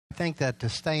think that to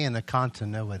stay in the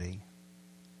continuity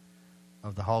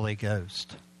of the Holy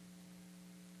Ghost,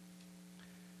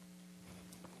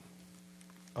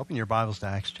 open your Bibles to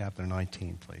Acts chapter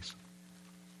 19, please.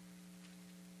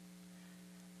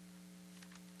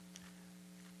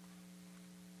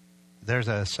 There's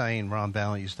a saying Ron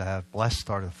Bell used to have,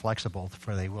 blessed are the flexible,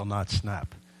 for they will not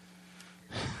snap.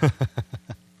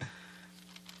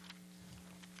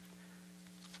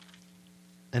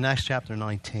 In Acts chapter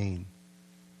 19,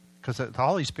 because the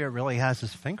Holy Spirit really has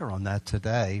his finger on that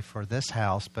today for this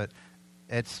house, but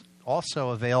it's also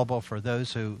available for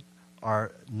those who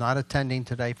are not attending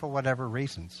today for whatever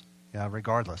reasons,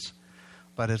 regardless.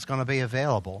 But it's going to be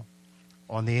available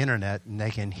on the internet, and they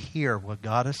can hear what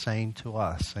God is saying to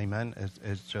us. Amen?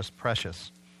 It's just precious.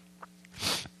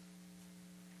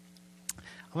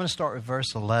 I'm going to start with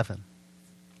verse 11.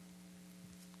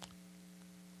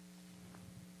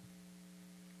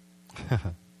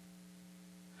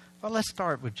 Well, let's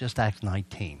start with just Acts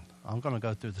 19. I'm going to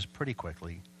go through this pretty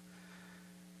quickly.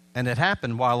 And it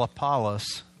happened while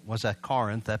Apollos was at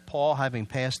Corinth that Paul, having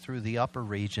passed through the upper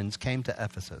regions, came to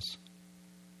Ephesus.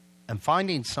 And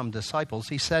finding some disciples,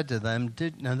 he said to them,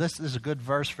 now this is a good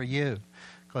verse for you,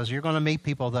 because you're going to meet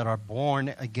people that are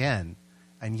born again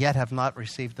and yet have not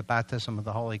received the baptism of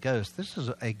the Holy Ghost. This is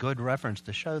a good reference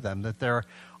to show them that there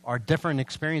are different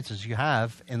experiences you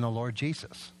have in the Lord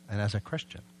Jesus and as a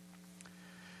Christian.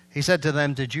 He said to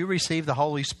them, did you receive the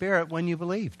Holy Spirit when you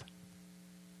believed?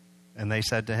 And they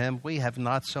said to him, we have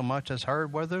not so much as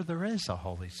heard whether there is a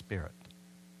Holy Spirit.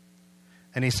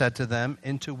 And he said to them,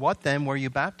 into what then were you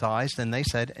baptized? And they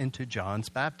said, into John's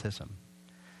baptism.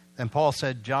 Then Paul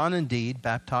said, John indeed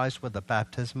baptized with the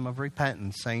baptism of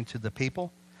repentance, saying to the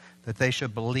people that they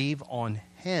should believe on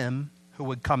him who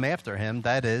would come after him,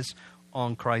 that is,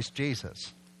 on Christ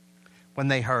Jesus. When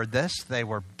they heard this, they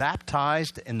were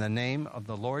baptized in the name of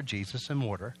the Lord Jesus in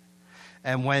water.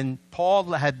 And when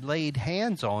Paul had laid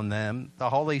hands on them, the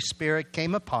Holy Spirit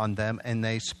came upon them, and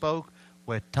they spoke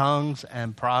with tongues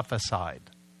and prophesied.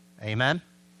 Amen?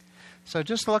 So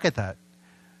just look at that.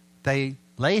 They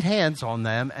laid hands on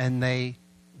them, and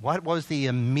what was the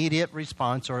immediate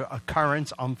response or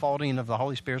occurrence, unfolding of the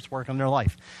Holy Spirit's work in their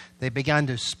life? They began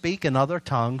to speak in other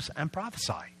tongues and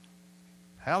prophesy.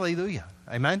 Hallelujah.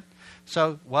 Amen?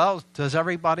 So, well, does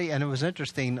everybody, and it was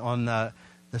interesting on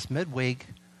this midweek,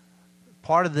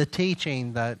 part of the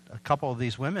teaching that a couple of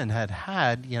these women had,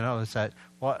 is that,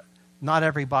 well, not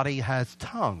everybody has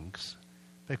tongues.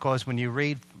 Because when you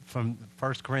read from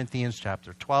 1 Corinthians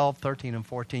chapter 12, 13, and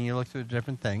 14, you look through the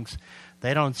different things,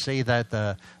 they don't see that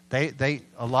a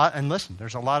lot, and listen,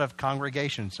 there's a lot of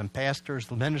congregations and pastors,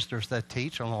 ministers that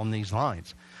teach along these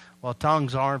lines. Well,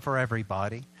 tongues aren't for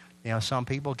everybody. Some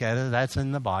people get it, that's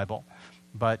in the Bible.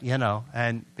 But,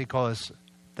 and because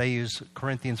they use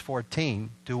Corinthians 14,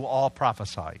 do all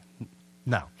prophesy?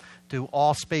 No. Do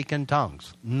all speak in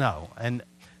tongues? No. And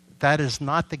that is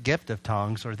not the gift of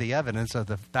tongues or the evidence of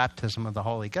the baptism of the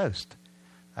Holy Ghost.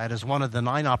 That is one of the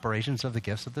 9 operations of the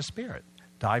gifts of the Spirit.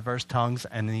 Diverse tongues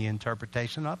and the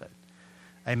interpretation of it.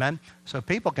 Amen? So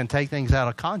people can take things out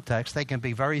of context. They can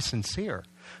be very sincere.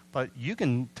 But you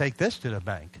can take this to the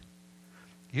bank.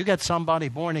 You get somebody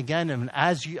born again, and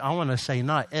as you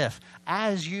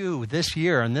this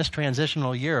year, in this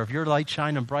transitional year, of your light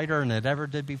shining brighter than it ever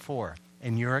did before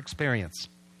in your experience,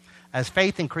 as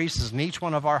faith increases in each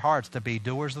one of our hearts to be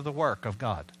doers of the work of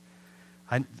God.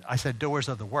 I said doers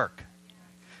of the work.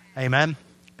 Amen?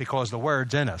 Because the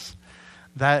word's in us.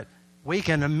 That we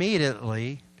can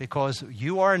immediately, because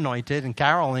you are anointed, and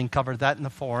Carolyn covered that in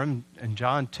the forum in 1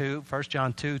 John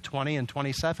 2, 20 and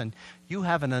 27. You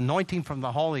have an anointing from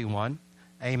the Holy One,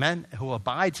 amen, who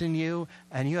abides in you,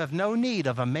 and you have no need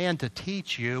of a man to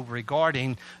teach you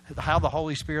regarding how the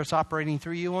Holy Spirit's operating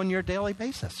through you on your daily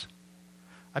basis.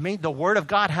 I mean, the Word of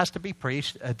God has to be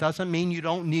preached. It doesn't mean you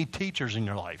don't need teachers in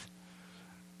your life.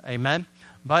 Amen?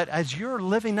 But as you're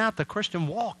living out the Christian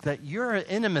walk, that your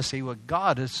intimacy with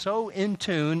God is so in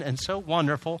tune and so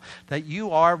wonderful that you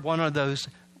are one of those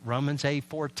Romans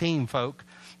 8:14 folk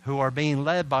who are being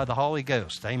led by the Holy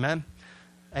Ghost. Amen?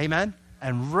 Amen?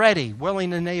 And ready,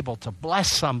 willing, and able to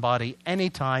bless somebody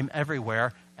anytime,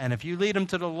 everywhere. And if you lead them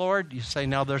to the Lord, you say,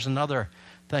 now there's another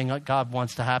thing that God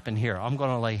wants to happen here. I'm going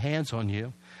to lay hands on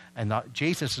you, and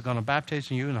Jesus is going to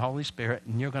baptize you in the Holy Spirit,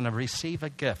 and you're going to receive a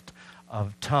gift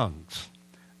of tongues.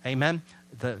 Amen?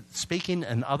 The speaking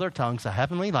in other tongues, a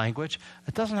heavenly language,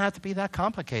 it doesn't have to be that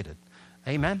complicated.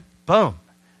 Amen? Boom.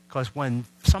 Because when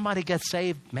somebody gets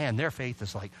saved, man, their faith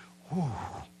is like, whoo.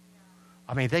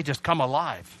 I mean, they just come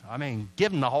alive. I mean,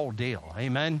 give them the whole deal.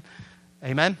 Amen?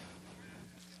 Amen?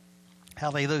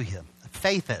 Hallelujah.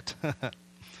 Faith it.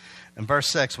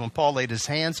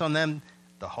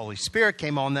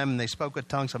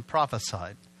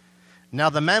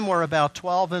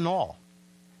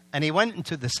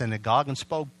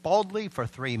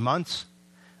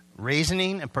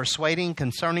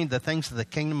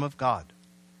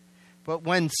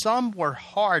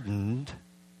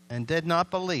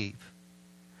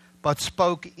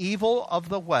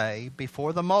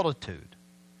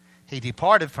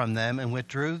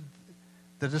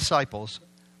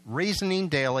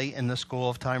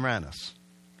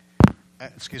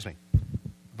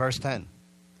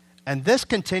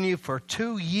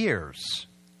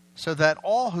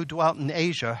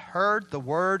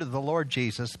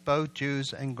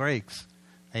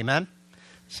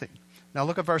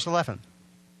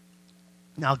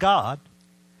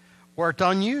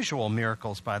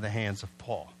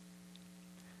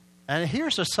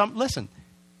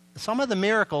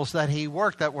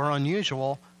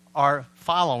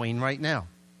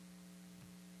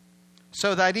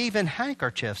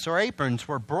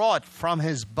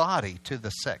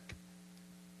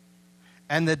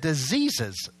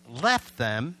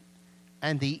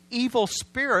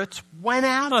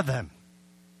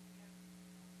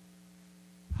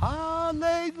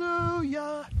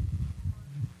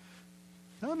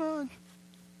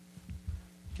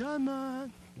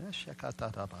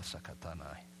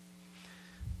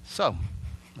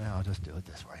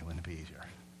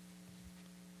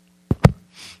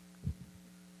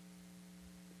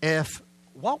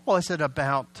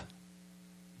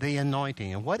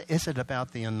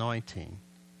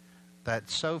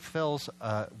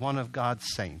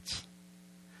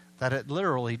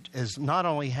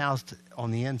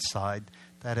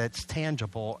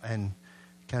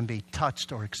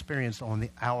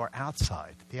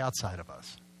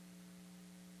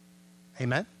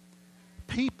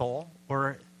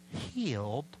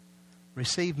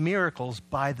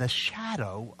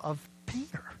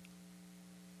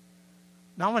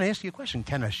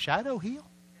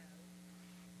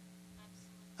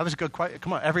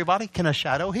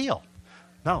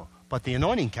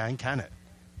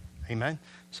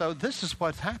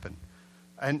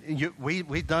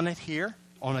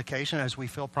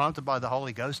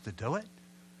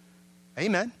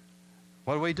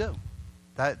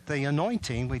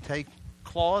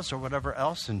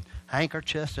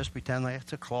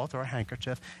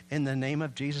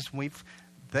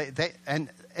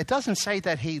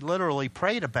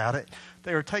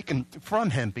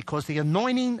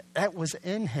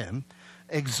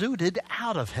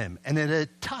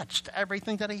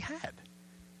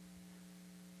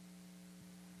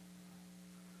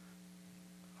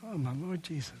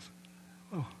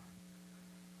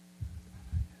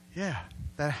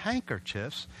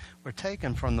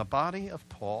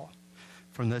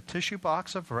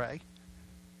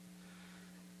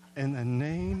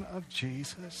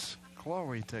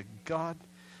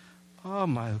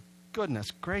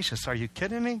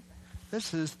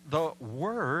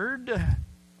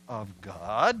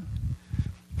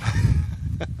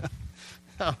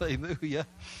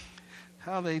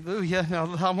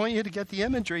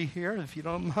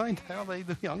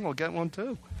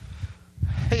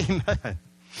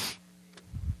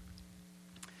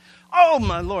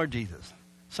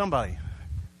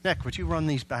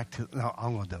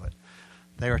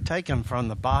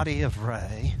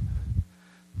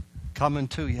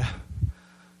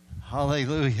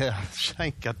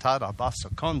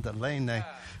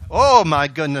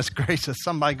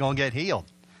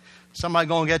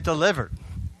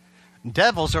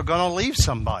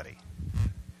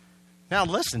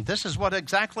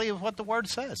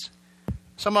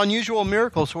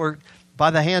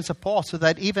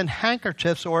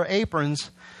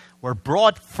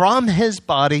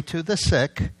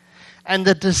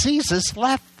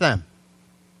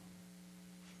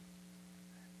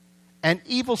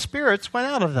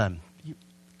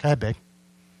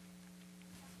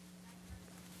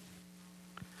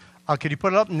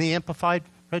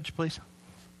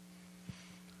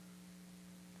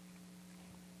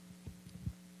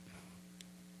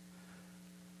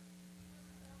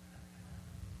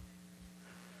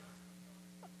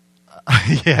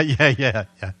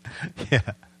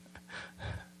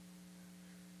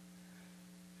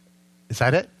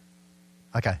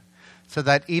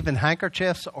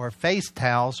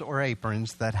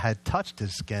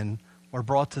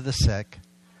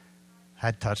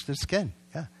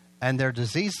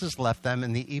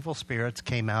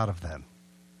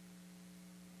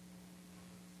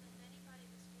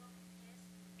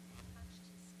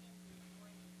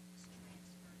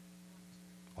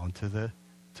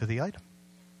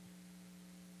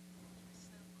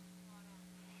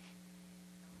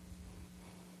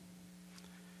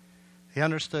 He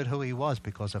understood who he was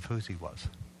because of whose he was.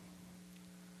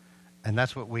 And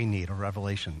that's what we need, a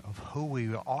revelation of who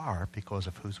we are because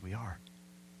of whose we are.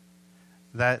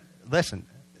 That, listen,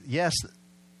 yes,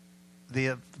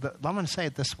 I'm going to say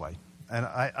it this way. And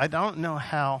I don't know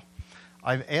how.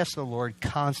 I've asked the Lord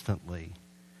constantly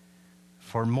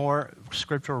for more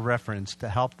scriptural reference to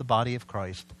help the body of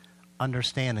Christ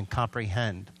understand and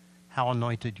comprehend how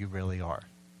anointed you really are.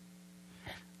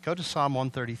 Go to Psalm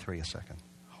 133 a second.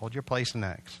 Hold your place in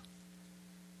Acts.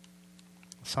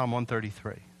 Psalm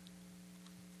 133.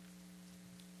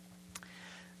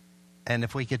 And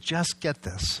if we could just get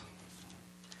this,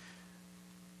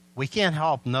 we can't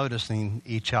help noticing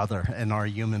each other in our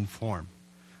human form.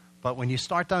 But when you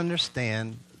start to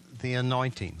understand the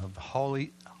anointing of the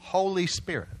Holy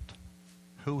Spirit,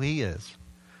 who he is,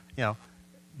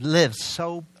 lives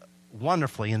so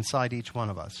wonderfully inside each one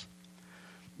of us.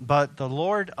 But the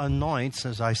Lord anoints,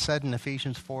 as I said in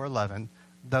Ephesians 4:11,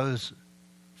 those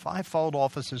fivefold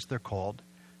offices they're called,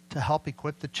 to help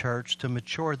equip the church, to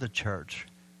mature the church.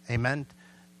 Amen?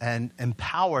 And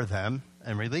empower them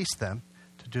and release them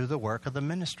to do the work of the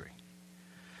ministry.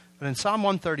 But in Psalm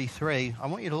 133, I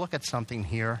want you to look at something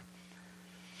here.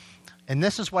 And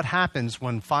this is what happens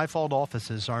when fivefold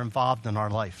offices are involved in our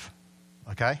life.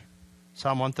 Okay?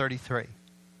 Psalm 133.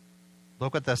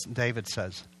 Look what this David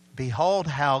says. Behold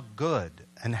how good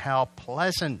and how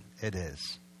pleasant it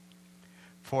is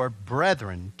for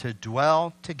brethren to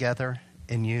dwell together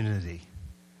in unity.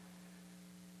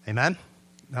 Amen?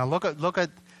 Now look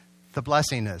at the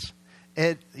blessing is.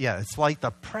 It's like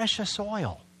the precious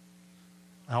oil.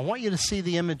 I want you to see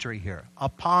the imagery here.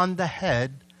 Upon the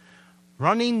head,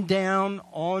 running down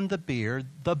on the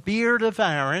beard of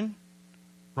Aaron,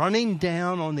 running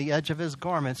down on the edge of his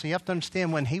garment. So you have to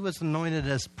understand, when he was anointed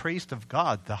as priest of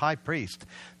God, the high priest,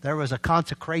 there was a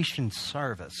consecration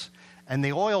service. And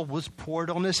the oil was poured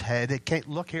on his head. It came,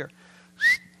 look here.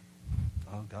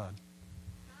 Oh, God.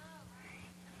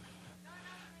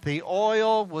 The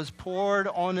oil was poured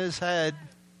on his head,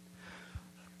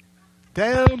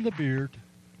 down the beard,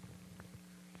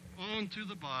 onto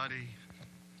the body.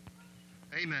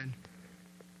 Amen.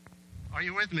 Are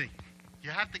you with me?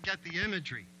 You have to get the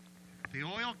imagery. The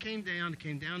oil came down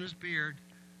his beard.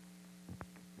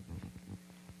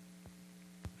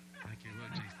 Thank you,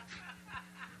 Lord Jesus.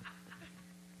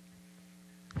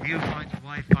 He who finds a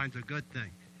wife finds a good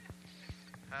thing.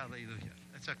 Hallelujah.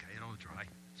 It's okay. It'll dry.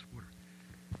 It's water.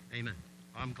 Amen.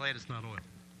 I'm glad it's not oil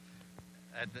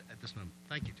at this moment.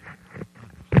 Thank you,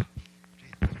 dear.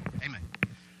 Jesus. Amen.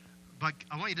 But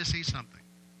I want you to see something.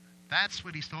 That's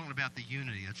what he's talking about, the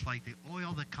unity. It's like the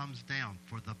oil that comes down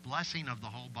for the blessing of the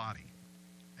whole body.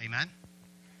 Amen?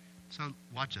 So,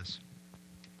 watch this.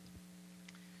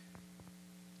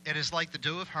 It is like the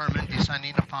dew of Hermon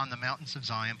descending upon the mountains of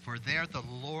Zion, for there the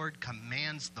Lord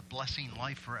commands the blessing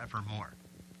life forevermore.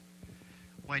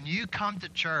 When you come to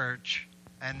church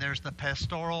and there's the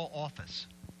pastoral office,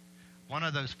 one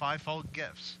of those fivefold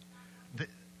gifts,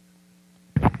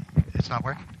 it's not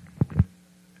working?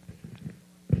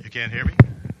 You can't hear me?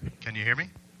 Can you hear me?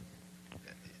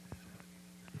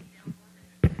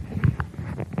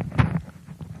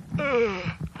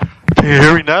 Can you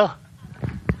hear me now?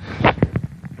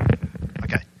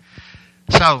 Okay.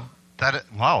 So,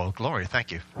 wow, glory,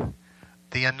 thank you.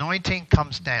 The anointing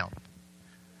comes down.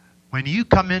 When you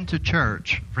come into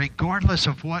church, regardless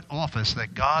of what office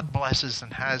that God blesses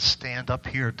and has stand up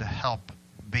here to help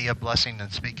be a blessing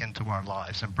and speak into our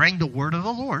lives and bring the word of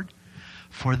the Lord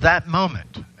for that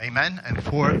moment, amen, and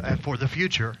for the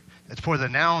future. It's for the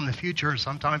now and the future.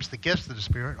 Sometimes the gifts of the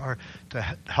Spirit are to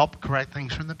help correct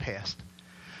things from the past.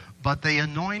 But the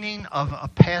anointing of a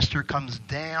pastor comes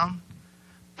down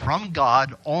from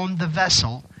God on the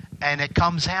vessel, and it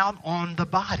comes out on the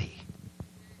body.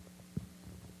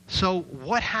 So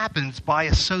what happens by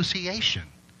association?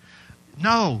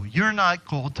 No, you're not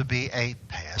called to be a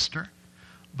pastor,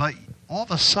 but all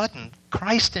of a sudden,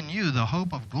 Christ in you, the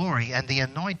hope of glory, and the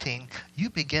anointing, you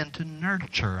begin to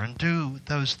nurture and do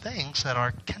those things that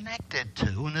are connected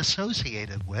to and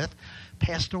associated with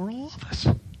pastoral office.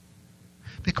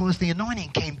 Because the anointing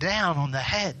came down on the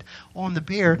head, on the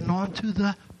beard, and onto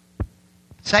the,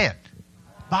 say it,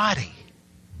 body.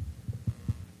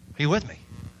 Are you with me?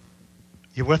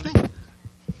 You with me?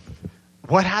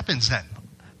 What happens then?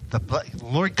 The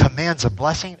Lord commands a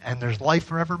blessing, and there's life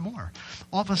forevermore.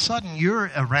 All of a sudden, you're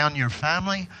around your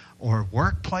family or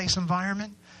workplace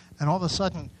environment, and all of a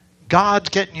sudden, God's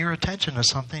getting your attention to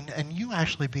something, and you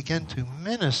actually begin to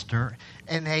minister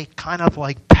in a kind of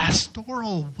like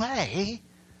pastoral way.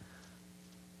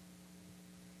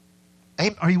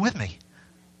 Are you with me?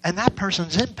 And that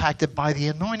person's impacted by the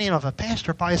anointing of a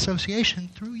pastor by association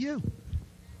through you.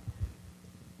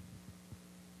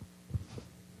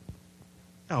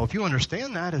 Now, if you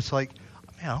understand that, it's like,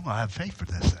 man, I'm going to have faith for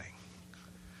this thing.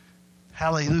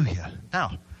 Hallelujah.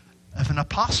 Now, if an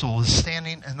apostle is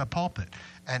standing in the pulpit,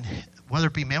 and whether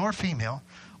it be male or female,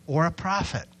 or a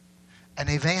prophet, an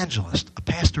evangelist, a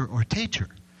pastor or teacher,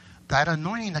 that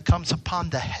anointing that comes upon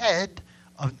the head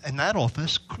in that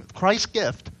office, Christ's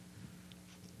gift,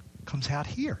 comes out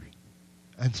here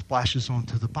and splashes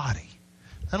onto the body.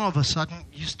 Then all of a sudden,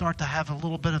 you start to have a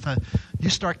little bit of you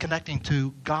start connecting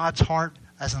to God's heart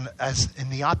as in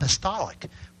the apostolic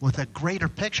with a greater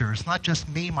picture. It's not just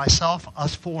me, myself,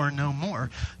 us four, and no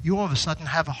more. You all of a sudden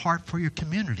have a heart for your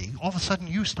community. All of a sudden,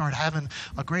 you start having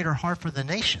a greater heart for the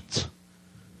nations.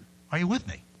 Are you with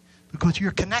me? Because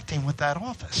you're connecting with that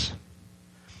office.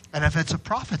 And if it's a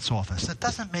prophet's office, that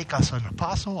doesn't make us an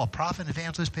apostle, a prophet,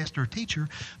 evangelist, pastor, or teacher.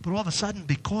 But all of a sudden,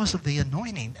 because of the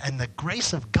anointing and the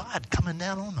grace of God coming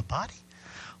down on the body,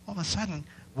 all of a sudden,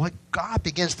 what God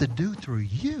begins to do through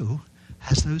you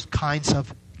has those kinds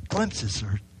of glimpses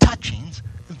or touchings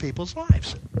in people's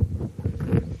lives.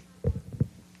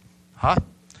 Huh?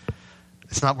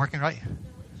 It's not working right?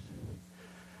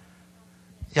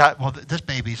 Yeah, well, this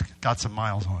baby's got some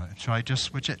miles on it. Should I just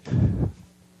switch it?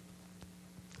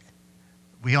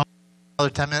 We all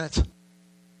another 10 minutes?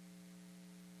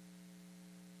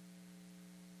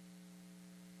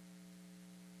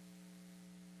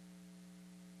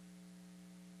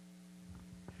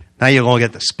 Now you're going to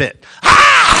get the spit.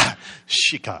 Ah!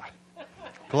 Shika.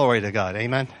 Glory to God.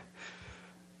 Amen.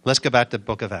 Let's go back to the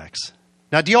book of Acts.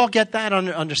 Now, do you all get that?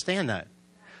 Understand that?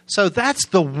 So that's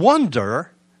the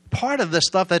wonder part of this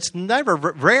stuff that's never,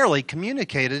 rarely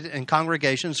communicated in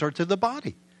congregations or to the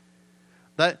body.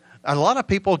 That a lot of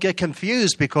people get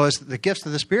confused because the gifts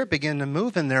of the Spirit begin to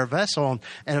move in their vessel.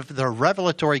 And if they're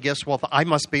revelatory gifts, well, I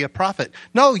must be a prophet.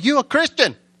 No, you a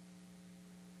Christian.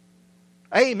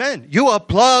 Amen. You a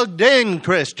plugged-in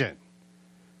Christian.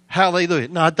 Hallelujah.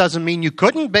 Now, it doesn't mean you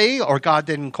couldn't be or God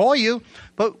didn't call you,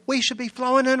 but we should be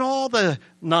flowing in all the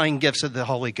 9 gifts of the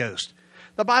Holy Ghost.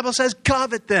 The Bible says,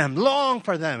 covet them, long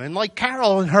for them. And like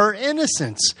Carol in her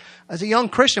innocence as a young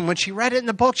Christian, when she read it in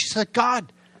the book, she said,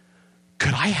 God,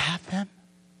 could I have them?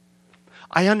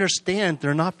 I understand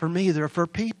they're not for me, they're for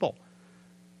people.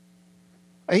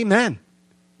 Amen.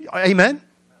 Amen.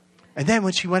 And then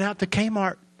when she went out to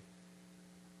Kmart,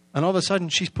 and all of a sudden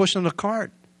she's pushing the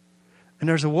cart, and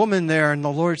there's a woman there, and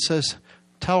the Lord says,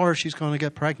 tell her she's going to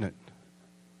get pregnant.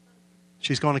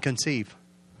 She's going to conceive.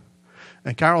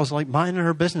 And Carol's like minding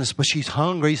her business, but she's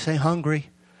hungry. Say hungry.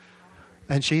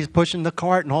 And she's pushing the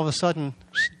cart, and all of a sudden,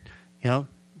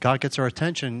 God gets her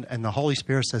attention, and the Holy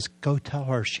Spirit says, go tell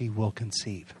her she will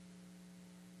conceive.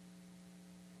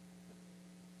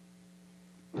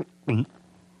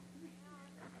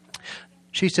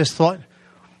 She just thought,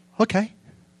 okay.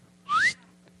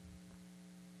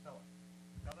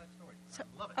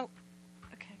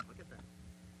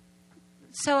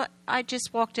 So I just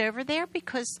walked over there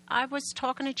because I was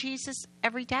talking to Jesus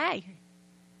every day.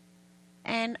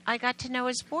 And I got to know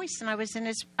his voice, and I was in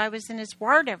his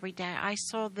word every day. I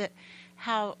saw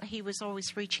how he was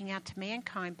always reaching out to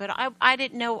mankind. But I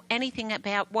didn't know anything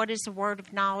about what is a word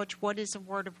of knowledge, what is a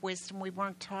word of wisdom. We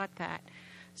weren't taught that.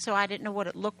 So I didn't know what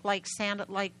it looked like, sounded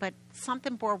like, but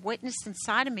something bore witness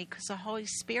inside of me because the Holy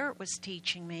Spirit was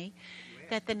teaching me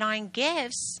that the 9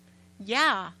 gifts,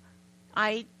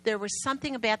 there was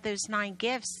something about those 9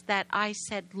 gifts that I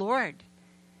said, Lord,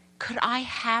 could I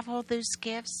have all those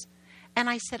gifts? And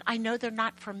I said, I know they're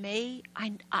not for me.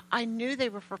 I knew they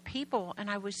were for people, and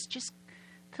I was just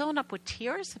filling up with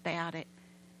tears about it.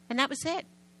 And that was it.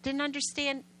 Didn't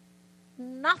understand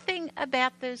nothing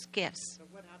about those gifts. So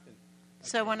what happened?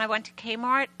 So when I went to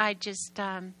Kmart, I just,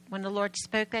 when the Lord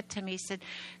spoke that to me, he said,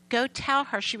 go tell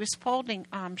her. She was folding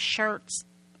shirts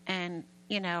and,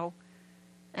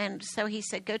 and so he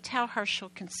said, go tell her she'll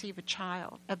conceive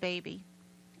a baby.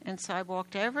 And so I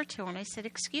walked over to her and I said,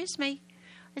 excuse me.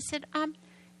 I said,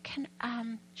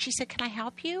 she said, can I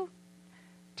help you?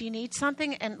 Do you need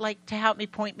something? And to help me,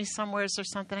 point me somewhere or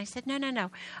something. I said, no.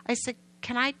 I said,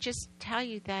 can I just tell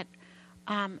you that,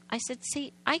 I said,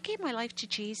 see, I gave my life to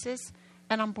Jesus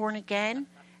and I'm born again.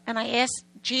 And I asked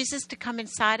Jesus to come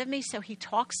inside of me so he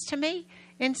talks to me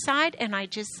inside. And I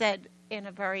just said in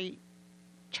a very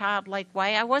childlike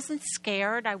way, I wasn't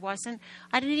scared. I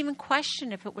didn't even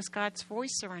question if it was God's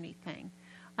voice or anything.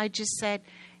 I just said,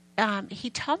 he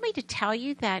told me to tell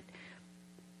you that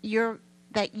you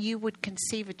would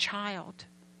conceive a child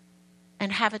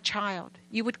and have a child.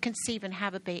 You would conceive and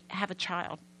have a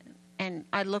child. And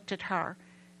I looked at her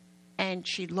and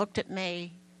she looked at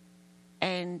me,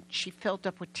 and she filled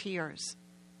up with tears.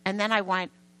 And then I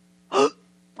went,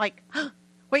 like,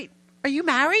 wait, are you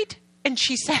married? And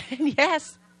she said,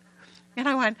 yes. And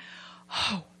I went,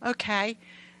 oh, okay.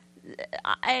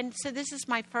 And so this is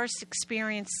my first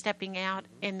experience stepping out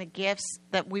in the gifts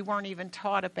that we weren't even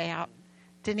taught about,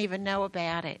 didn't even know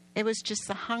about it. It was just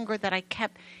the hunger that I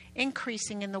kept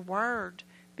increasing in the Word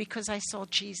because I saw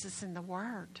Jesus in the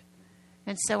Word.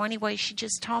 And so anyway, she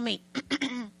just told me,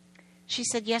 she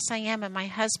said, yes, I am, and my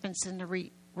husband's in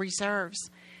the reserves.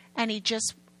 And he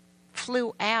just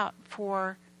flew out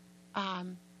for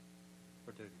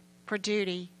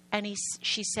duty. And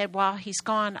she said, while he's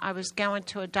gone, I was going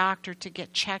to a doctor to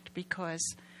get checked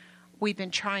because we've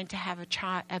been trying to have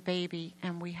a baby,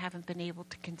 and we haven't been able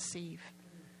to conceive.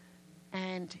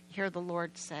 And here the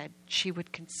Lord said she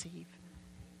would conceive.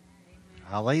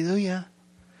 Hallelujah.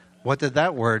 What did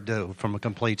that word do from a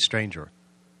complete stranger?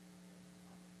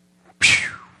 Phew,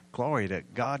 glory to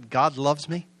God. God loves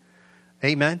me.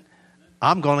 Amen.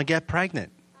 I'm going to get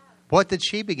pregnant. What did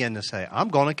she begin to say? I'm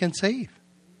going to conceive.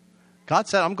 God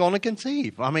said, I'm going to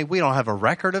conceive. I mean, we don't have a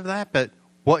record of that, but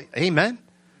what? Amen.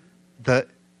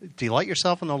 Delight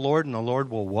yourself in the Lord, and the Lord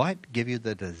will what? Give you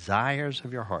the desires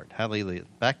of your heart. Hallelujah.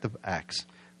 Back to Acts.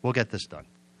 We'll get this done.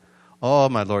 Oh,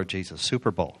 my Lord Jesus.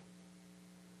 Super Bowl.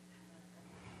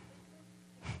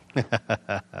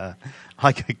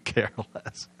 I could care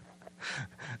less.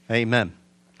 Amen.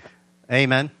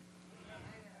 Amen.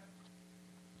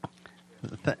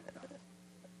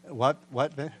 What?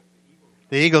 The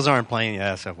Eagles aren't playing.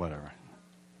 Yeah, so whatever.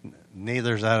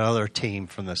 Neither's that other team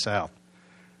from the South.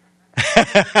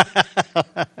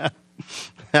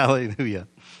 Hallelujah.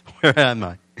 Where am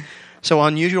I? So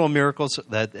unusual miracles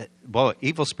that,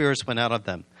 evil spirits went out of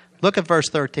them. Look at verse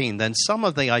 13. Then some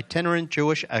of the itinerant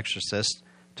Jewish exorcists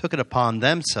took it upon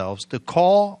themselves to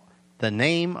call the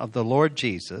name of the Lord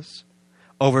Jesus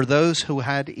over those who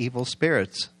had evil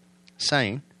spirits,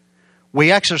 saying,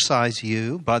 we exorcise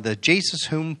you by the Jesus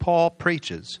whom Paul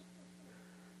preaches.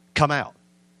 Come out.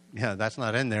 Yeah, that's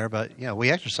not in there, but we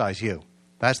exorcise you.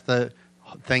 That's the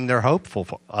thing they're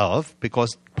hopeful of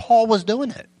because Paul was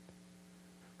doing it.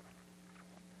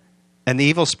 And the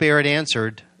evil spirit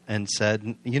answered and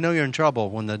said, you're in trouble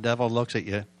when the devil looks at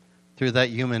you through that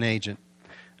human agent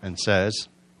and says,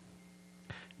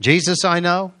 Jesus I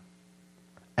know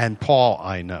and Paul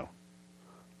I know,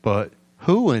 but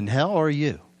who in hell are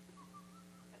you?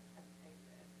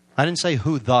 I didn't say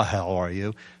who the hell are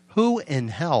you. Who in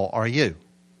hell are you?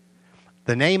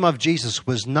 The name of Jesus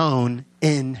was known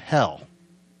in hell.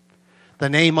 The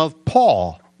name of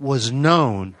Paul was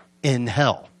known in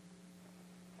hell.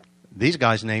 These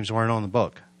guys' names weren't on the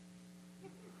book.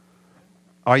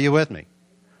 Are you with me?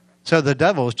 So the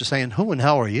devil was just saying, who in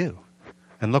hell are you?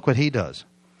 And look what he does.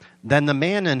 Then the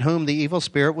man in whom the evil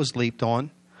spirit was leaped on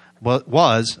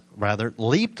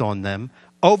them,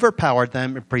 overpowered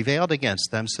them, and prevailed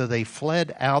against them, so they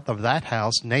fled out of that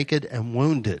house naked and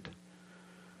wounded.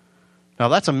 Now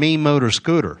that's a mean motor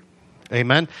scooter.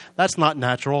 Amen. That's not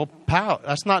natural power.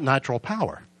 That's not natural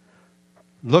power.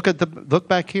 Look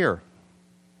back here.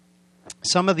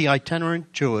 Some of the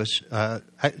itinerant Jewish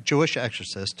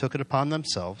exorcists took it upon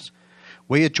themselves.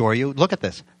 We adjure you. Look at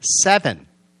this. 7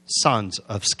 sons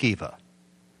of Sceva.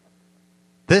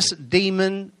 This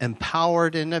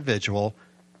demon-empowered individual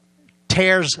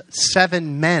tears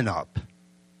 7 men up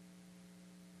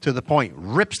to the point,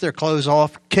 rips their clothes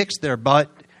off, kicks their butt,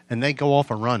 and they go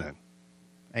off and running.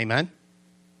 Amen?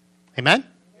 Amen?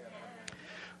 Yeah.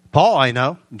 Paul, I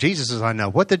know. Jesus is I know.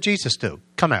 What did Jesus do?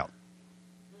 Come out.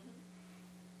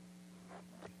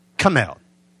 Come out.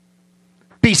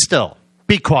 Be still.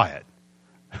 Be quiet.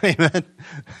 Amen?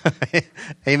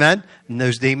 Amen? And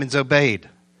those demons obeyed.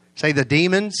 Say the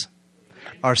demons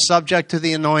are subject to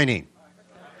the anointing.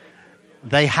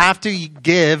 They have to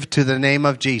give to the name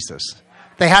of Jesus.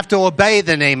 They have to obey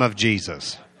the name of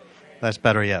Jesus. That's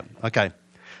better yet. Okay.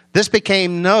 This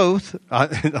became Noth.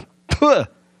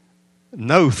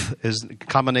 Noth is a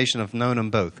combination of known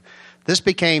and both. This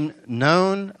became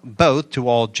known both to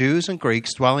all Jews and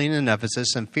Greeks dwelling in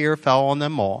Ephesus, and fear fell on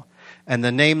them all, and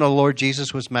the name of the Lord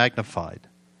Jesus was magnified.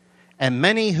 And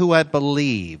many who had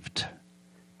believed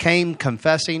came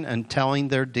confessing and telling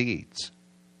their deeds.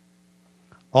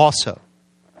 Also,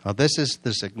 now this is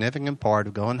the significant part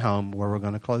of going home where we're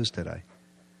going to close today.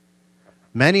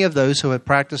 Many of those who had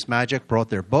practiced magic brought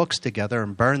their books together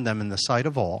and burned them in the sight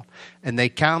of all, and they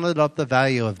counted up the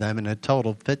value of them and it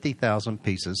totaled 50,000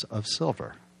 pieces of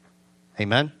silver.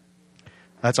 Amen?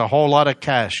 That's a whole lot of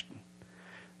cash.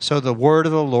 So the word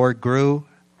of the Lord grew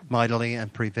mightily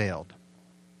and prevailed.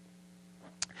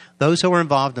 those who were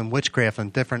involved in witchcraft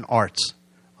and different arts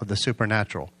of the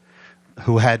supernatural,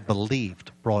 who had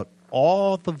believed, brought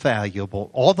all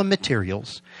the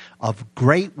materials of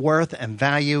great worth and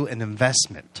value and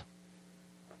investment.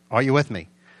 Are you with me?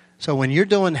 So when you're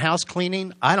doing house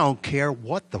cleaning, I don't care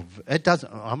what it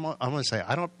doesn't. I'm going to say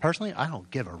I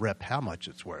don't give a rip how much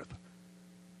it's worth.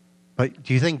 But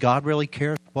do you think God really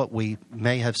cares what we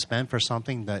may have spent for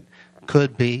something that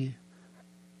could be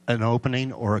an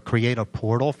opening or create a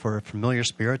portal for a familiar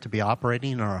spirit to be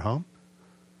operating in our home?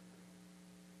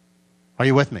 Are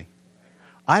you with me?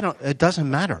 It doesn't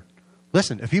matter.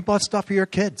 Listen, if you bought stuff for your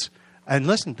kids, and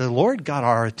listen, the Lord got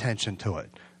our attention to it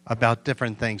about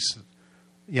different things,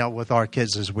 with our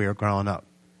kids as we were growing up.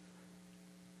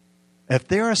 If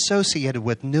they're associated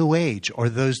with New Age, or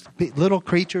those little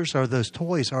creatures or those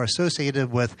toys are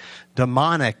associated with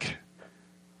demonic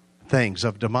things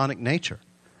of demonic nature.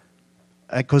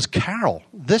 Because Carol,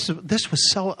 this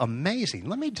was so amazing.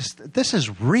 This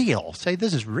is real. Say,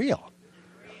 this is real.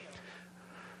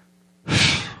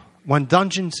 When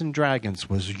Dungeons and Dragons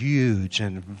was huge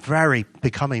and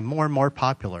becoming more and more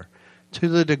popular, to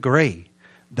the degree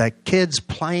that kids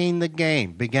playing the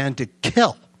game began to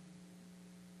kill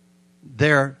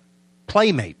their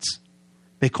playmates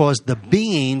because the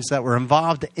beings that were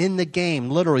involved in the game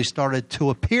literally started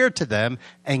to appear to them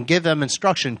and give them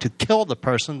instruction to kill the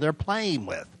person they're playing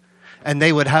with. And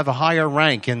they would have a higher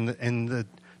rank in the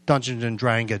Dungeons and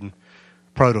Dragons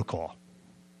protocol.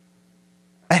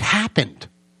 It happened.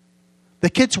 The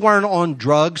kids weren't on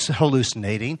drugs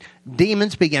hallucinating.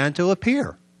 Demons began to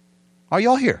appear. Are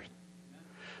y'all here?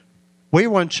 We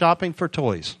went shopping for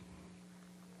toys.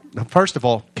 First of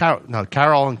all,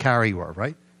 Carol and Carrie were,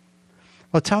 right?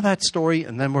 Well, tell that story,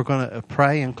 and then we're going to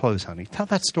pray and close, honey. Tell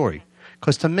that story.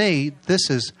 Because to me, this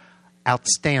is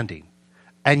outstanding.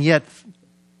 And yet,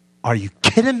 are you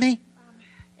kidding me?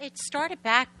 It started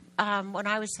back when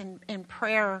I was in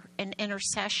prayer and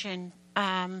intercession.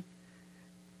 And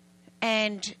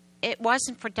it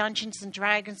wasn't for Dungeons and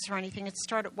Dragons or anything. It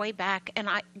started way back. And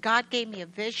God gave me a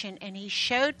vision, and he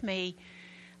showed me,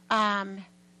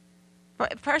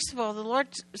 first of all, the Lord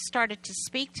started to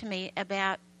speak to me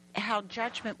about how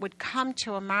judgment would come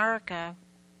to America.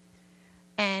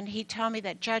 And he told me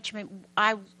that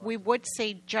we would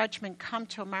see judgment come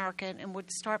to America and would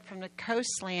start from the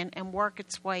coastland and work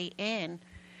its way in.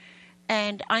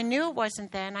 And I knew it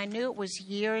wasn't then. I knew it was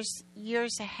years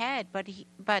ahead.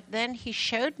 But then he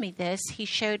showed me this. He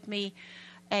showed me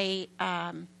in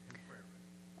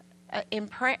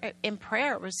prayer.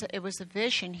 It was a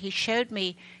vision. He showed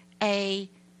me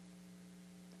on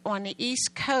the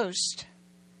East Coast.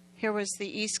 Here was the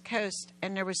East Coast,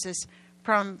 and there was this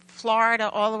from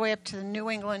Florida all the way up to the New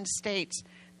England states.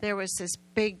 There was this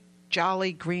big,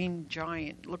 jolly green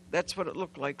giant. Look, that's what it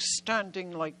looked like,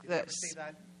 standing like this. See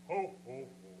that? Oh,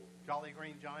 jolly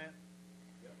green giant.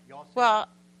 Y'all see well,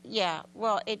 yeah.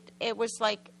 Well, it was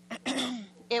like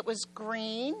it was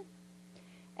green,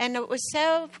 and it was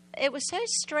so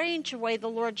strange the way the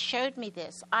Lord showed me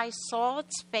this. I saw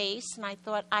its face, and I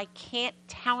thought, I can't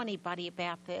tell anybody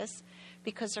about this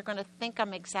because they're going to think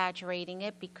I'm exaggerating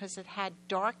it, because it had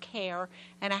dark hair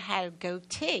and it had a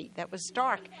goatee that was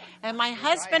dark. And my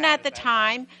husband at the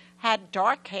time had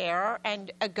dark hair and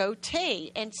a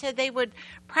goatee. And so they would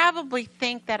probably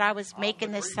think that I was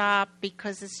making this up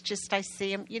because it's just I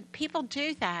see him. People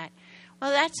do that. Well,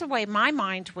 that's the way my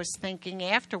mind was thinking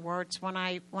afterwards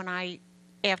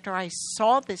after I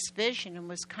saw this vision and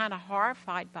was kind of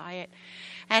horrified by it.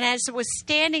 And as it was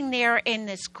standing there in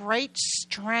this great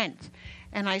strength,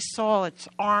 and I saw its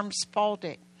arms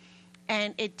folded,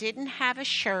 and it didn't have a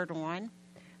shirt on.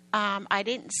 I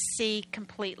didn't see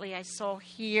completely. I saw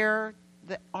here,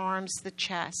 the arms, the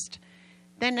chest.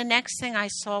 Then the next thing I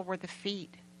saw were the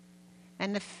feet.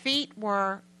 And the feet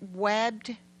were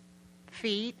webbed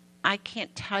feet. I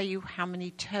can't tell you how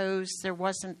many toes. There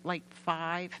wasn't like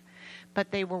 5.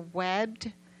 But they were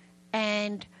webbed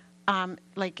and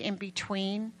like in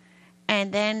between.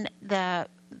 And then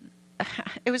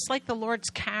it was like the Lord's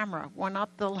camera went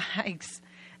up the legs.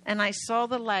 And I saw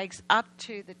the legs up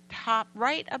to the top,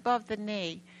 right above the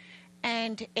knee.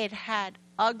 And it had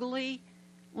ugly,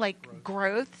 like,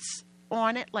 growths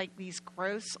on it, like these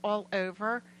growths all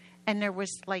over. And there was,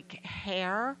 like,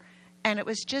 hair. And it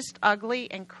was just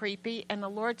ugly and creepy. And the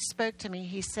Lord spoke to me.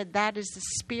 He said, that is the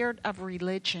spirit of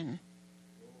religion.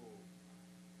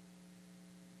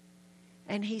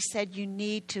 And he said, you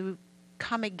need to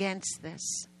come against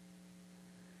this.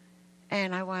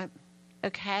 And I went,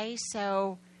 okay.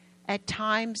 So at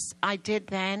times I did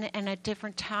then, and at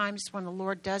different times when the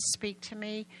Lord does speak to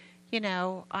me,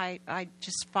 I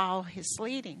just follow his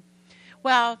leading.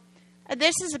 Well,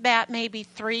 This is about maybe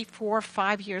 3, 4,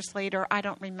 5 years later. I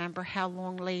don't remember how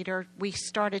long later we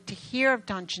started to hear of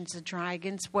Dungeons and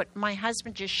Dragons. What my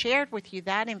husband just shared with you,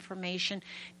 that information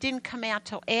didn't come out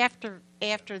till after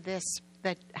this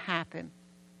that happened.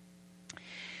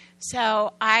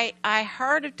 So I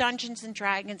heard of Dungeons and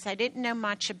Dragons. I didn't know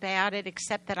much about it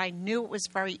except that I knew it was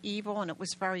very evil and it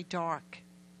was very dark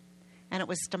and it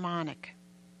was demonic.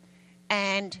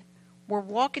 And we're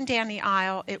walking down the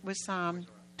aisle. It was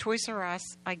Toys R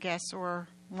Us, I guess, or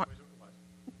what?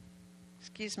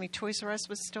 Excuse me, Toys R Us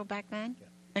was still back then?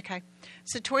 Yeah. Okay.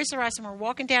 So Toys R Us, and we're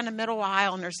walking down the middle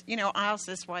aisle, and there's, aisles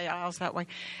this way, aisles that way.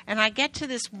 And I get to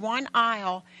this one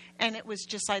aisle, and it was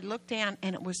just, I looked down,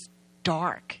 and it was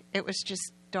dark. It was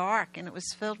just dark, and it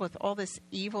was filled with all this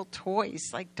evil toys,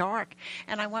 like dark.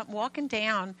 And I went walking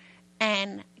down,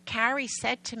 and Carrie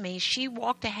said to me, she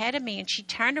walked ahead of me, and she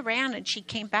turned around, and she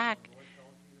came back.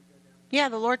 Yeah,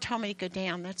 the Lord told me to go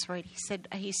down. That's right.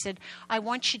 He said, I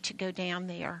want you to go down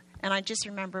there. And I just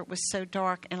remember it was so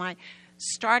dark. And I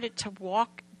started to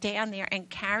walk down there. And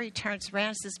Carrie turns around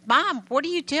and says, Mom, what are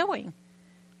you doing?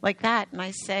 Like that. And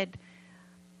I said,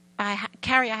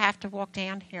 Carrie, I have to walk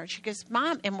down here. And she goes,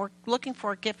 Mom, and we're looking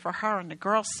for a gift for her in the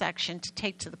girls section to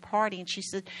take to the party. And she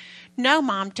said, no,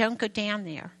 Mom, don't go down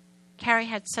there. Carrie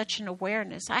had such an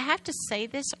awareness. I have to say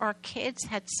this. Our kids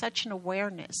had such an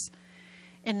awareness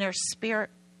in their spirit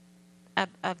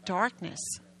of darkness,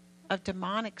 of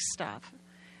demonic stuff.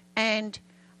 And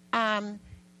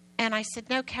I said,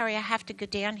 no, Carrie, I have to go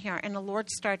down here. And the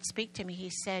Lord started speaking to me. He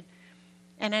said,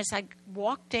 and as I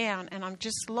walked down, and I'm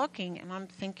just looking, and I'm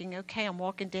thinking, okay, I'm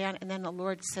walking down. And then the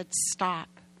Lord said,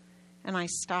 stop. And I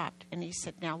stopped. And he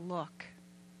said, now look.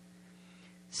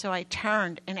 So I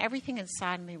turned, and everything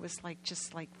inside of me was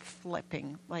just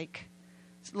flipping, like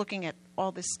looking at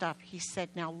all this stuff. He said,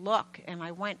 now look. And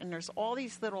I went, and there's all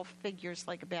these little figures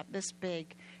like about this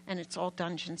big, and it's all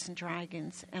Dungeons and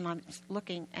Dragons. And I'm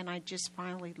looking, and I just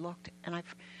finally looked, and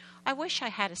I wish I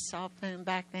had a cell phone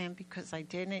back then because I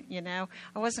didn't, I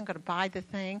wasn't going to buy the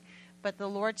thing. But the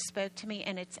Lord spoke to me,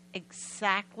 and it's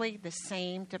exactly the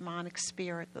same demonic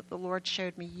spirit that the Lord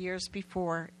showed me years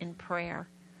before in prayer.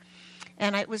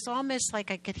 And it was almost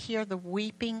like I could hear the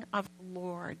weeping of the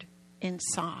Lord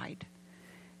inside.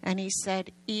 And he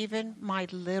said, even my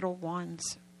little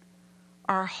ones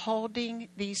are holding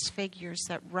these figures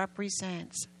that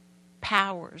represents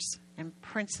powers and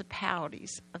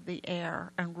principalities of the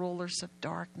air and rulers of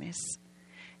darkness.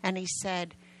 And he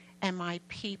said, and my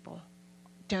people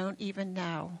don't even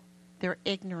know. They're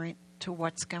ignorant to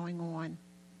what's going on.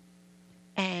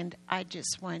 And I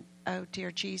just went, oh,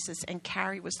 dear Jesus. And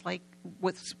Carrie was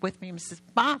with me and says,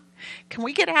 Mom, can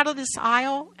we get out of this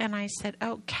aisle? And I said,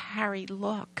 oh, Carrie,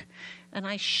 look. And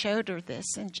I showed her this.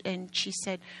 And she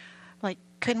said,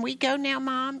 can we go now,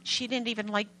 Mom? She didn't even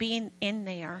like being in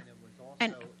there.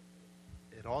 And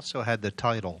it also had the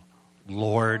title,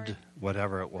 Lord,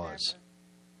 whatever it was.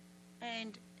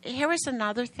 And here was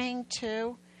another thing,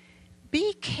 too.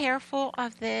 Be careful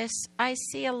of this. I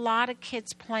see a lot of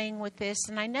kids playing with this,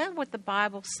 and I know what the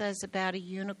Bible says about a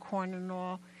unicorn and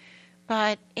all.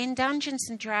 But in Dungeons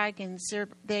and Dragons, there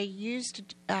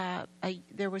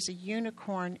was a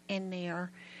unicorn in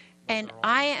there, and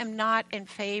I am not in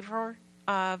favor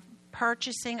of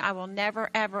purchasing. I will never,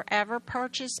 ever, ever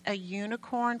purchase a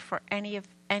unicorn for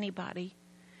anybody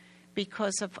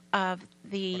because of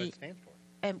the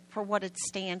for what it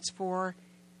stands for.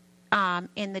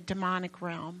 In the demonic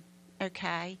realm,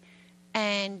 okay?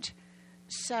 And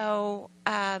so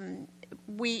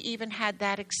we even had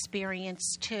that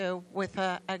experience, too, with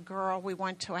a girl. We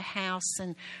went to a house,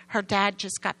 and her dad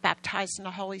just got baptized in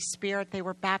the Holy Spirit. They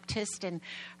were Baptist, and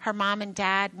her mom and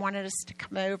dad wanted us to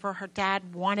come over. Her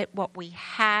dad wanted what we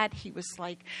had. He was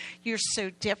like, you're so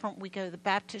different. We go to the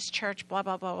Baptist church, blah,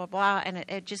 blah, blah, blah, blah. And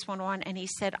it just went on. And he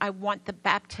said, I want the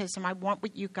baptism. I want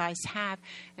what you guys have.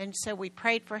 And so we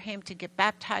prayed for him to get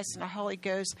baptized in the Holy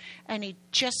Ghost, and he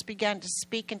just began to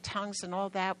speak in tongues and all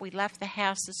that. We left the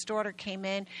house. His daughter came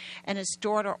in, and his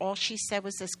daughter, all she said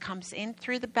was this, comes in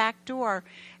through the back door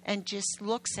and just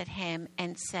looks at him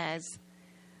and says,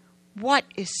 what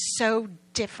is so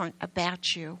different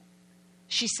about you?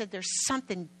 She said, there's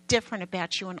something different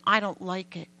about you, and I don't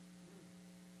like it.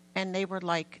 And they were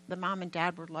like, the mom and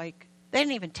dad were like, they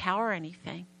didn't even tell her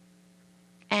anything.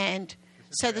 And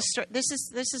so this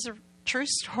is a true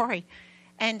story.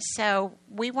 And so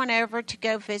we went over to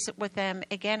go visit with them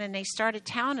again, and they started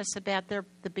telling us about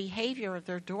the behavior of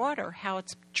their daughter, how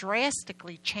it's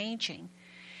drastically changing.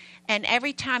 And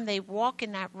every time they walk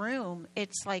in that room,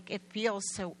 it's like it feels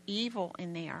so evil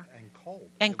in there. And cold.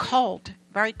 And cold,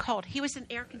 very cold. He was an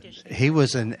air conditioner. He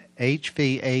was an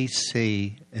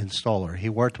HVAC installer. He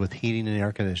worked with heating and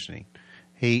air conditioning.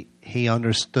 He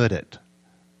understood it.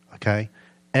 Okay?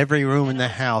 Every room in the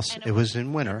house, it was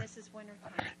in winter. This is winter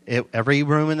time. Every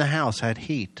room in the house had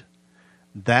heat.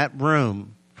 That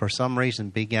room, for some reason,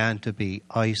 began to be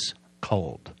ice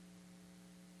cold.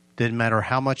 Didn't matter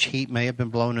how much heat may have been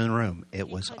blown in the room. It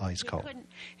was ice cold.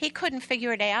 He couldn't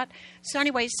figure it out. So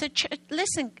anyway,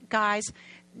 listen, guys,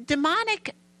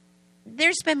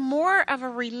 there's been more of a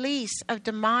release of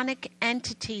demonic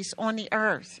entities on the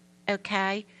earth,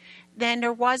 okay, than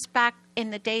there was back in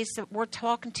the days that we're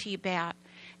talking to you about.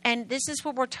 And this is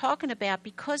what we're talking about.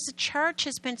 Because the church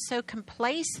has been so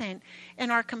complacent,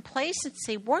 in our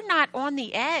complacency, we're not on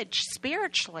the edge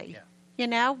spiritually. Yeah. You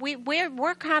know,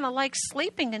 we're kind of like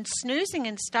sleeping and snoozing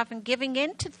and stuff and giving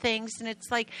in to things. And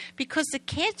it's like, because the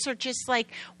kids are just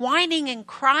like whining and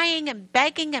crying and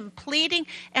begging and pleading.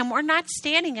 And we're not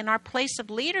standing in our place of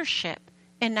leadership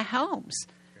in the homes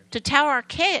to tell our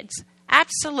kids,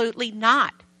 absolutely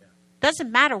not.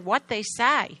 Doesn't matter what they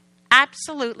say.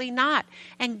 Absolutely not.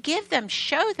 And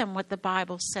show them what the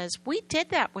Bible says. We did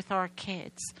that with our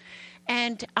kids.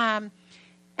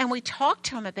 And we talked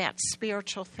to them about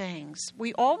spiritual things.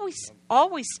 We always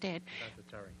did.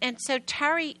 And so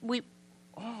Terry,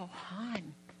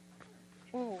 hon.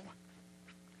 Oh.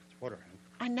 It's water, hon.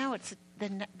 I know, it's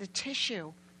the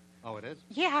tissue. Oh, it is?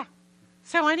 Yeah.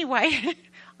 So anyway,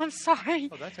 I'm sorry.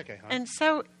 Oh, that's okay, hon. And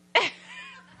so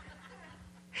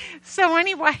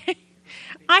anyway,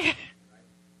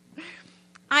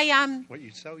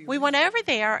 we went over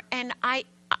there, and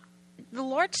the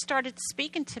Lord started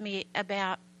speaking to me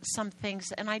about some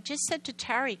things, and I just said to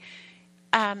Terry,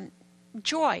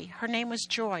 Joy, her name was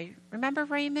Joy. Remember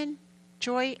Raymond?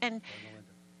 Joy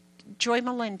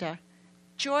Melinda.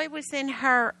 Joy was in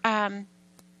her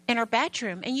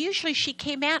bedroom, and usually she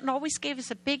came out and always gave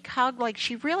us a big hug, like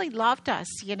she really loved us,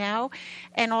 you know,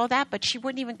 and all that, but she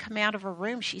wouldn't even come out of her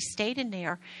room. She stayed in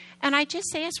there. And I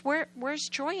just asked, where's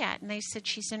Joy at? And they said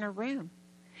she's in her room.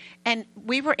 And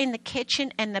we were in the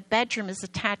kitchen, and the bedroom is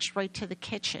attached right to the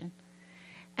kitchen.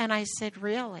 And I said,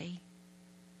 really?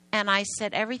 And I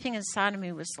said, everything inside of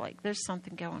me was like, there's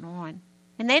something going on.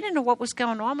 And they didn't know what was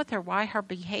going on with her, why her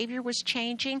behavior was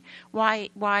changing,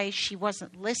 why she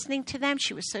wasn't listening to them.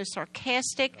 She was so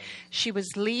sarcastic. She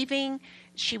was leaving.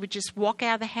 She would just walk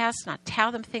out of the house, not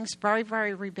tell them things, very,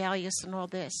 very rebellious and all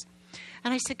this.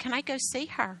 And I said, can I go see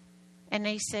her? And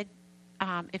they said,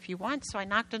 if you want. So I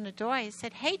knocked on the door. I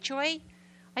said, hey, Joy.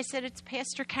 I said, it's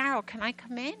Pastor Carol. Can I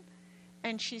come in?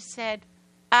 And she said,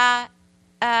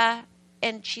 and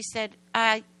she said,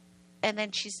 and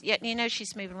then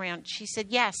she's moving around. She said,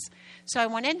 yes. So I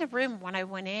went in the room. When I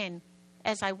went in,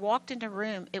 as I walked in the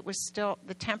room, it was still,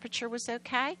 the temperature was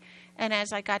okay. And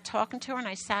as I got talking to her, and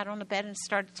I sat on the bed and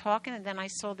started talking, and then I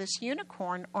saw this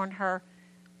unicorn on her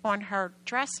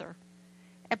dresser.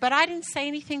 But I didn't say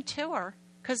anything to her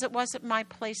because it wasn't my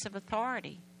place of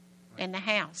authority in the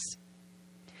house.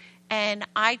 And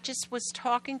I just was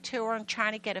talking to her and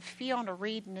trying to get a feel and a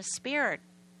read in the spirit.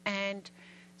 And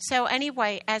so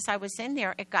anyway, as I was in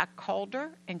there, it got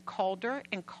colder and colder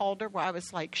and colder. Well, I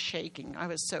was like shaking. I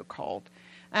was so cold.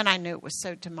 And I knew it was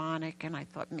so demonic. And I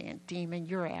thought, man, demon,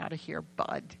 you're out of here,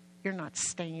 bud. You're not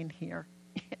staying here.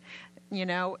 You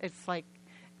know, it's like,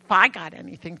 if I got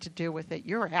anything to do with it,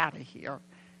 you're out of here.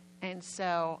 And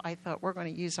so I thought, we're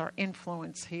going to use our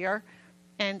influence here.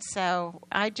 And so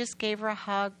I just gave her a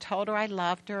hug, told her I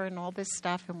loved her and all this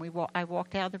stuff. And I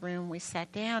walked out of the room, we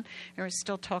sat down, and we were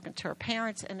still talking to her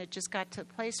parents. And it just got to a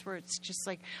place where it's just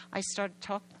like, I started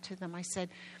talking to them. I said,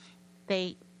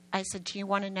 do you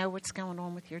want to know what's going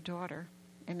on with your daughter?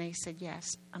 And they said,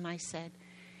 yes. And I said,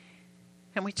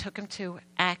 and we took them to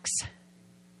Acts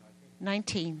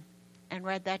 19 and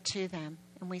read that to them.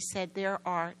 And we said, there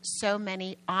are so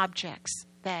many objects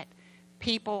that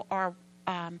people are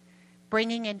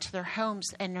bringing into their homes,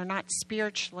 and they're not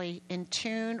spiritually in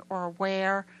tune or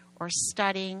aware or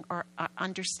studying or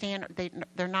understand.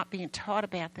 They're not being taught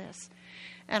about this.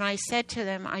 And I said to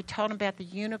them, I told them about the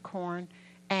unicorn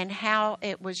and how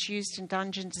it was used in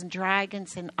Dungeons and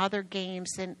Dragons and other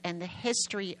games and the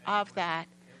history of that.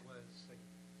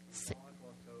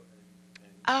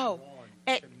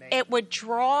 It would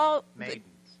draw maidens.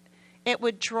 It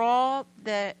would draw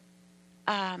the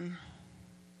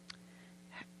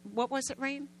what was it,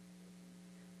 Rain?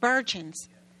 Virgins,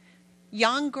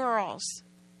 young girls.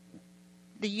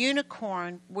 The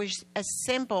unicorn was a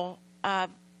symbol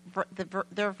of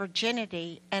their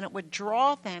virginity, and it would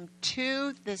draw them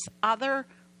to this other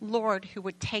Lord who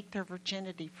would take their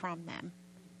virginity from them.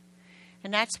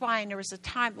 And that's why, and there was a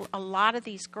time, a lot of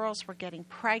these girls were getting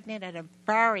pregnant at a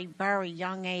very, very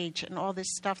young age, and all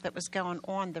this stuff that was going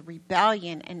on, the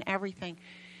rebellion and everything.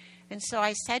 And so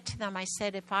I said to them, I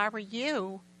said, if I were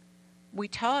you, we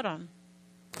told them,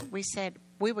 we said,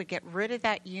 we would get rid of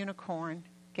that unicorn,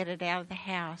 get it out of the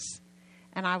house,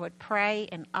 and I would pray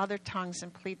in other tongues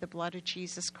and plead the blood of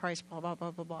Jesus Christ, blah, blah,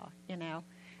 blah, blah, blah, you know.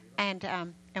 And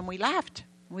we left.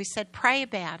 We said, pray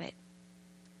about it.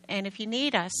 And if you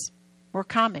need us, we're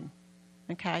coming,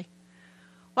 okay?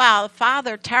 Well,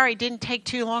 Father Terry didn't take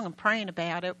too long in praying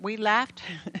about it. We left,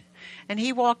 and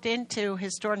he walked into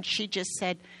his door, and she just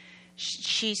said,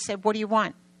 she said, what do you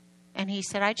want? And he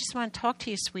said, I just want to talk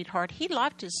to you, sweetheart. He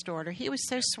loved his daughter. He was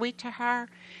so sweet to her.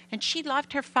 And she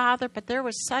loved her father, but there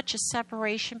was such a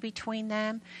separation between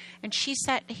them. And he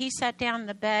sat down in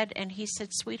the bed, and he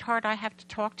said, sweetheart, I have to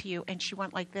talk to you. And she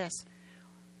went like this.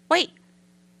 Wait,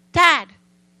 Dad,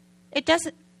 it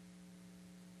doesn't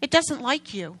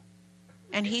like you.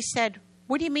 And he said,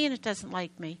 what do you mean it doesn't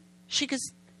like me? She goes,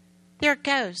 there it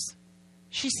goes.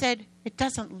 She said, it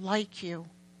doesn't like you.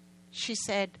 She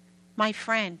said, my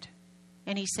friend.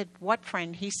 And he said, what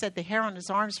friend? He said the hair on his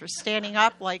arms were standing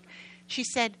up like, she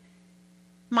said,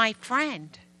 my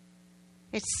friend.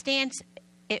 It's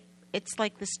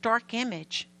like this dark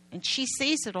image. And she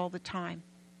sees it all the time.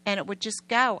 And it would just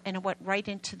go, and it went right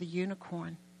into the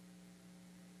unicorn.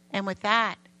 And with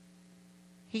that,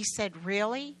 he said,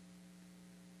 really?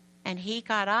 And he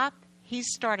got up. He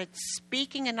started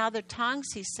speaking in other tongues.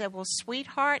 He said, well,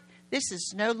 sweetheart, this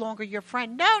is no longer your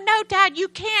friend. No, Dad, you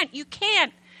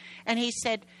can't. And he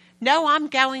said, no, I'm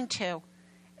going to.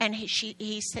 And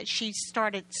he said, she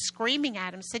started screaming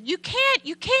at him, said, you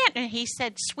can't. And he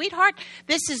said, sweetheart,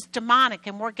 this is demonic,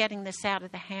 and we're getting this out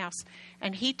of the house.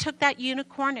 And he took that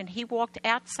unicorn, and he walked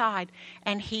outside,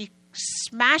 and he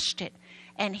smashed it.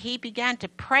 And he began to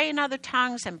pray in other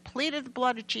tongues and pleaded the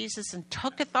blood of Jesus and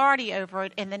took authority over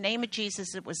it. In the name of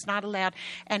Jesus, it was not allowed.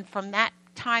 And from that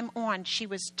time on, she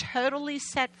was totally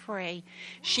set free.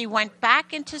 She went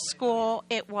back into school.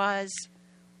 It was,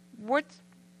 what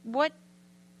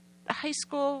high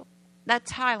school?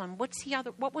 That's Highland.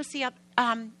 What was the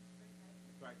other?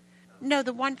 No,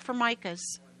 the one for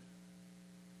Micah's.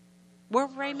 Where,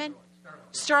 Raymond?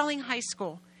 Sterling High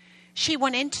School. She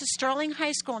went into Sterling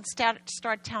High School and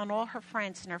started telling all her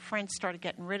friends, and her friends started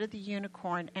getting rid of the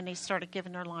unicorn, and they started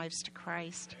giving their lives to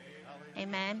Christ.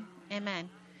 Amen? Amen.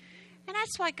 And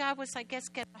that's why God was, I guess,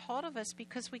 getting a hold of us,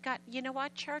 because we got, you know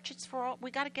what, church, it's for all,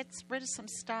 we got to get rid of some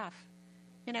stuff.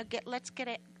 You know, let's get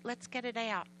it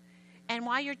out. And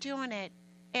while you're doing it,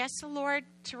 ask the Lord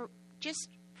to just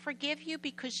forgive you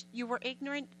because you were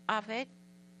ignorant of it,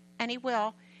 and He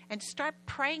will. And start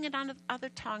praying in other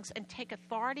tongues and take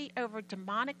authority over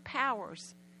demonic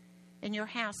powers in your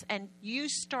house. And you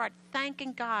start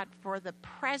thanking God for the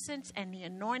presence and the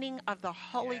anointing of the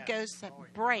Holy Ghost that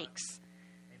breaks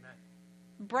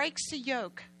the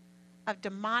yoke of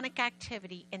demonic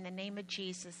activity in the name of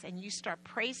Jesus. And you start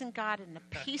praising God, and the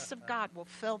peace of God will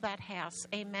fill that house.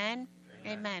 Amen?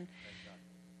 Amen.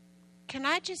 Can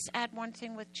I just add one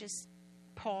thing with just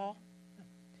Paul?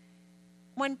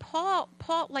 When Paul,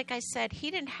 like I said,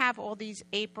 he didn't have all these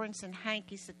aprons and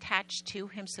hankies attached to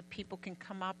him so people can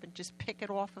come up and just pick it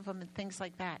off of him and things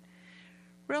like that.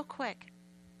 Real quick,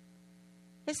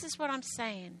 this is what I'm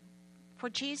saying. For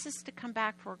Jesus to come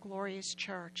back for a glorious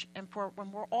church, and for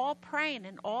when we're all praying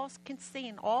and all can see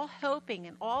and all hoping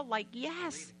and all like,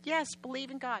 yes, believe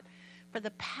in God, for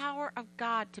the power of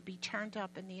God to be turned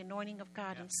up and the anointing of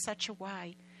God in such a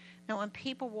way. Now, when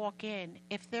people walk in,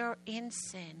 if they're in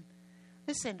sin,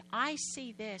 listen, I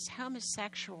see this.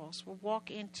 Homosexuals will walk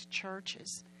into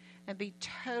churches and be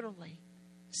totally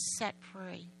set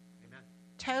free. Amen.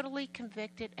 Totally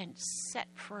convicted and set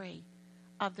free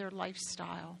of their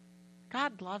lifestyle.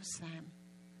 God loves them.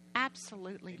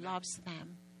 Absolutely loves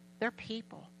them. They're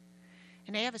people.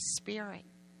 And they have a spirit.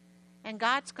 And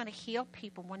God's going to heal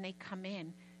people when they come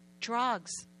in.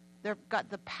 Drugs, the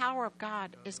power of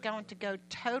God is going to go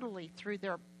totally through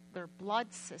their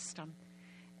blood system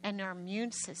and their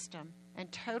immune system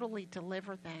and totally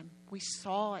deliver them. We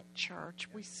saw it, church.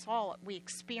 We saw it. We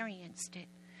experienced it.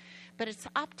 But it's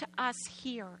up to us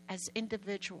here as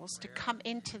individuals to come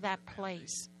into that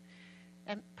place.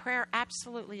 And prayer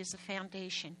absolutely is a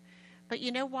foundation. But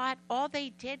you know what? All they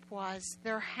did was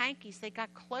their hankies, they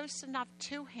got close enough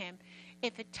to him.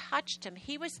 If it touched him,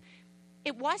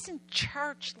 it wasn't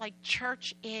church like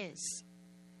church is.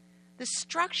 The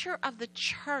structure of the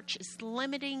church is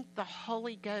limiting the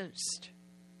Holy Ghost.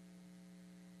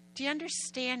 Do you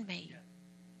understand me?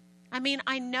 I mean,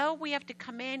 I know we have to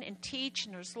come in and teach,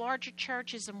 and there's larger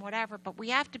churches and whatever, but we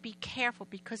have to be careful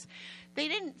because they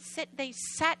didn't sit, they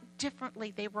sat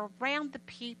differently. They were around the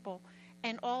people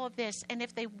and all of this. And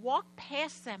if they walked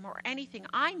past them or anything,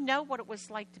 I know what it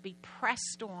was like to be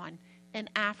pressed on in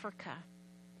Africa.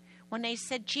 When they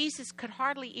said Jesus could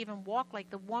hardly even walk, like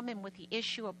the woman with the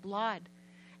issue of blood.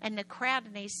 And the crowd,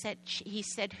 and he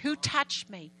said, who touched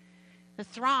me? The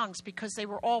throngs, because they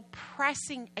were all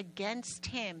pressing against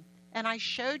him. And I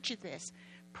showed you this.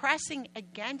 Pressing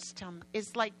against him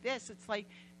is like this. It's like,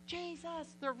 Jesus,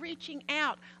 they're reaching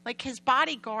out. Like his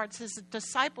bodyguards, his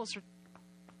disciples are,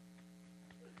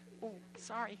 oh,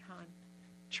 sorry, hon.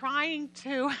 Trying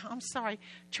to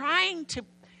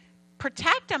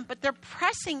protect him, but they're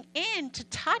pressing in to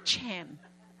touch him.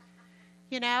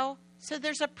 You know? So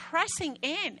there's a pressing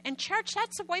in. And church,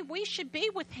 that's the way we should be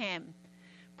with him.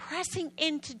 Pressing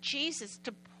into Jesus,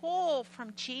 to pull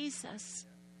from Jesus.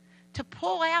 To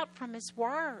pull out from his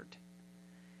word.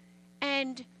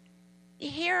 And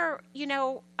here, you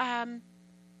know, what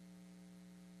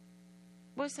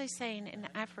was I saying in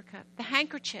Africa? The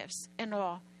handkerchiefs and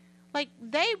all. Like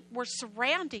they were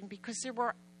surrounding because there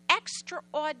were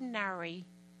extraordinary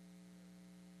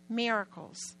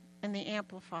miracles in the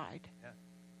Amplified. Yeah.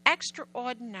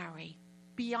 Extraordinary,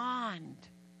 beyond.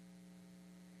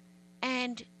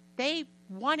 And they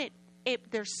wanted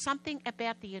there's something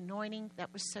about the anointing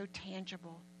that was so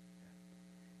tangible.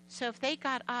 So if they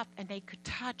got up and they could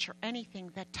touch or anything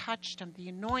that touched them, the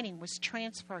anointing was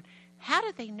transferred. How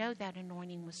did they know that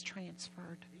anointing was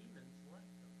transferred?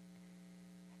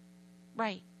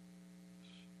 Right.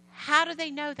 How do they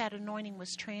know that anointing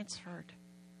was transferred?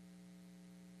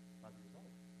 By the result.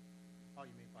 Oh,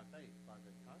 you mean by faith? By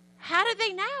the contact? How do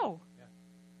they know? Yeah.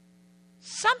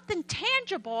 Something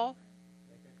tangible.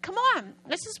 Come on.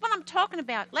 This is what I'm talking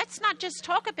about. Let's not just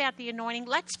talk about the anointing.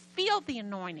 Let's feel the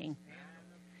anointing.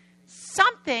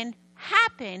 Something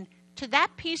happened to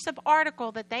that piece of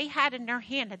article that they had in their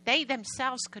hand that they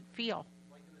themselves could feel.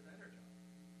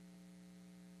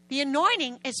 The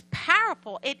anointing is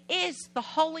powerful. It is the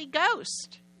Holy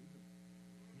Ghost.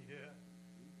 Yeah.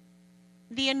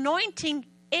 The anointing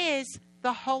is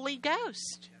the Holy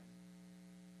Ghost.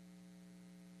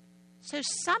 So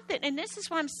something, and this is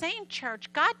what I'm saying,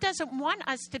 church, God doesn't want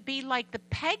us to be like the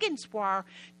pagans were,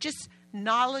 just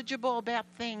knowledgeable about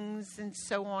things and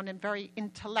so on, and very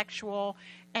intellectual,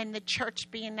 and the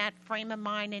church being that frame of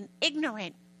mind and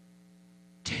ignorant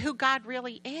to who God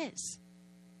really is.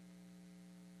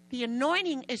 The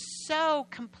anointing is so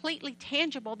completely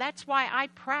tangible. That's why I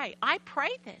pray. I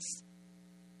pray this.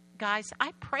 Guys,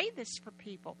 I pray this for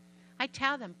people. I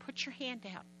tell them, put your hand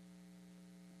out.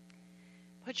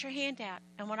 Put your hand out.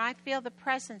 And when I feel the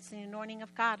presence and the anointing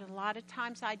of God, a lot of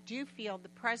times I do feel the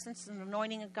presence and the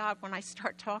anointing of God when I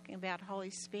start talking about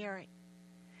Holy Spirit.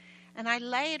 And I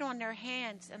lay it on their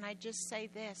hands and I just say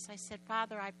this. I said,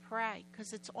 Father, I pray,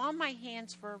 because it's on my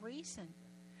hands for a reason.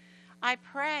 I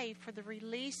pray for the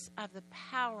release of the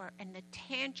power and the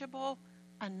tangible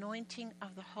anointing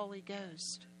of the Holy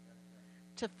Ghost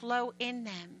to flow in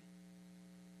them.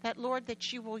 That, Lord,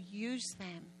 that you will use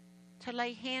them to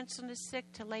lay hands on the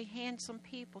sick, to lay hands on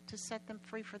people, to set them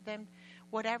free for them,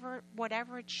 whatever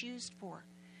it's used for.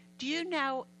 Do you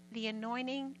know the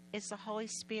anointing is the Holy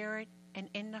Spirit, and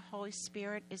in the Holy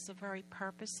Spirit is the very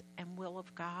purpose and will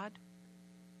of God?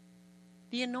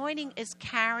 The anointing is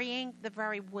carrying the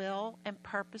very will and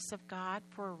purpose of God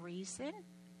for a reason.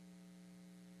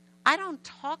 I don't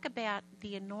talk about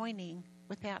the anointing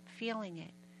without feeling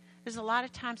it. There's a lot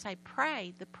of times I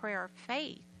pray the prayer of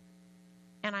faith,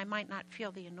 and I might not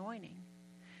feel the anointing.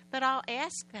 But I'll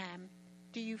ask them,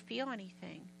 do you feel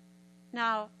anything?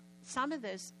 Now, some of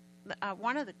this,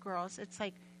 one of the girls, it's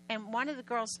like, and one of the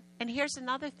girls, and here's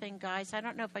another thing, guys. I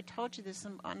don't know if I told you this,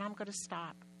 and I'm going to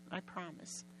stop. I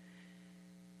promise.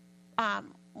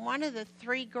 One of the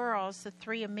three girls, the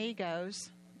three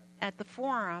amigos at the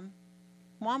forum,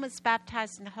 one was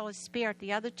baptized in the Holy Spirit.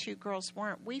 The other two girls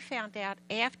weren't. We found out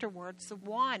afterwards, the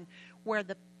one where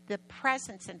the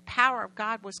presence and power of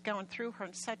God was going through her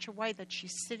in such a way that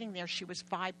she's sitting there, she was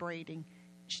vibrating.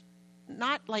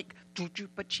 Not like,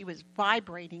 but she was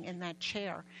vibrating in that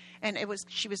chair. And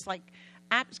she was like,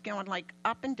 going like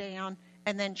up and down,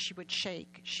 and then she would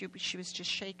shake. She was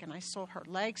just shaking. I saw her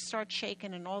legs start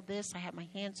shaking and all this. I had my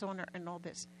hands on her and all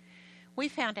this. We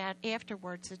found out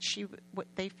afterwards that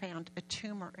they found a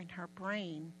tumor in her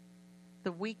brain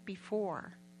the week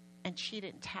before, and she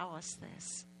didn't tell us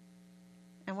this.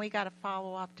 And we got to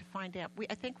follow up to find out.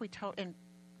 I think we told, and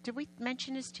did we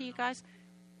mention this to you guys?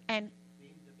 And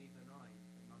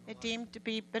it deemed to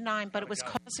be benign, but it was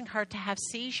causing her to have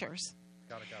seizures.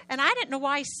 Gotta go. And I didn't know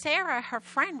why Sarah, her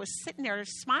friend, was sitting there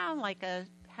smiling like a,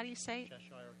 how do you say?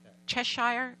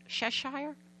 Cheshire,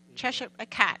 a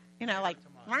cat. You know, like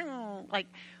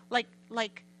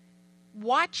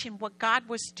watching what God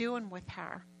was doing with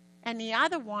her. And the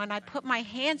other one, I put my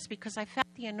hands because I felt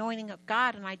the anointing of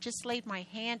God, and I just laid my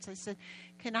hands. I said,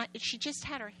 "Can I?" She just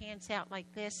had her hands out like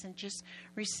this and just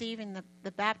receiving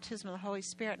the baptism of the Holy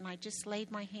Spirit. And I just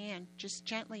laid my hand just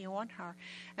gently on her,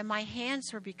 and my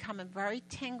hands were becoming very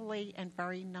tingly and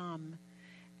very numb.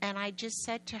 And I just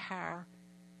said to her,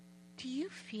 "Do you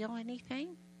feel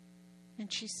anything?"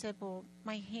 And she said, "Well,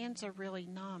 my hands are really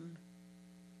numb."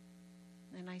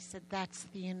 And I said, "That's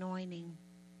the anointing."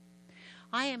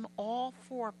 I am all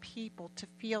for people to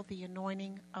feel the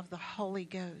anointing of the Holy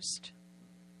Ghost.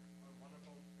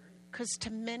 Because to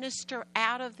minister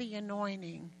out of the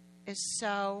anointing is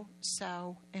so,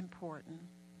 so important.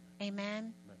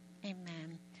 Amen?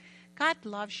 Amen. God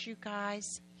loves you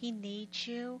guys. He needs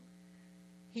you.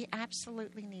 He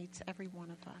absolutely needs every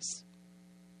one of us.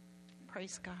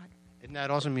 Praise God. Isn't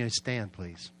that awesome? You stand,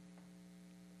 please.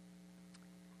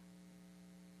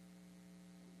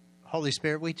 Holy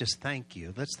Spirit, we just thank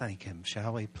you. Let's thank him,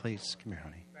 shall we? Please, come here,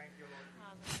 honey.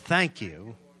 Thank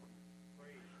you.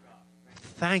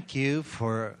 Thank you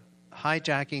for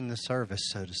hijacking the service,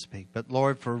 so to speak. But,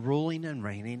 Lord, for ruling and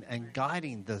reigning and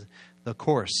guiding the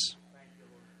course.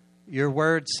 Your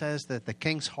word says that the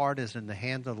king's heart is in the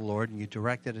hand of the Lord, and you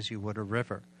direct it as you would a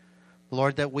river.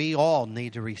 Lord, that we all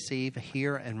need to receive,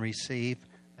 hear, and receive,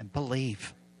 and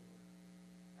believe.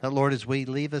 That, Lord, as we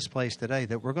leave this place today,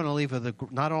 that we're going to leave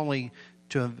with not only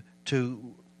to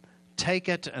take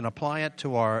it and apply it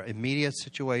to our immediate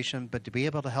situation, but to be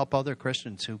able to help other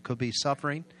Christians who could be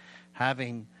suffering,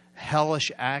 having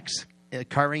hellish acts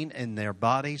occurring in their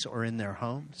bodies or in their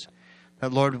homes.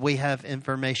 That, Lord, we have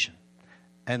information.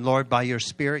 And, Lord, by your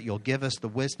Spirit, you'll give us the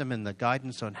wisdom and the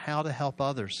guidance on how to help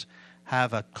others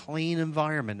have a clean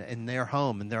environment in their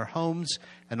home. And their homes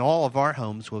and all of our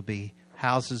homes will be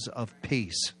houses of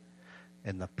peace.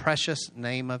 In the precious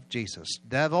name of Jesus.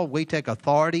 Devil, we take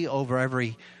authority over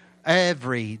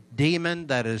every demon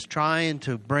that is trying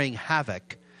to bring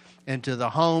havoc into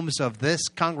the homes of this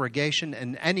congregation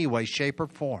in any way, shape, or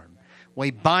form.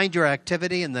 We bind your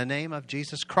activity in the name of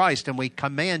Jesus Christ, and we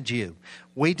command you.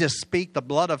 We just speak the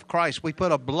blood of Christ. We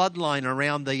put a bloodline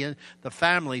around the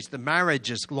families, the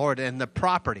marriages, Lord, and the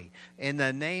property in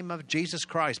the name of Jesus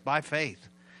Christ by faith.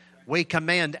 We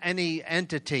command any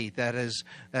entity that is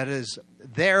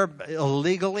there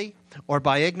illegally or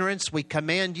by ignorance, we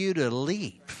command you to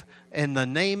leave in the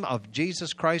name of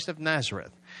Jesus Christ of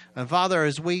Nazareth. And Father,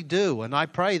 as we do, and I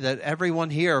pray that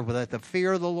everyone here, that the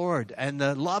fear of the Lord and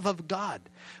the love of God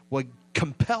would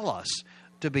compel us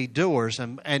to be doers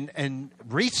and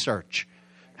research,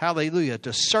 hallelujah,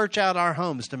 to search out our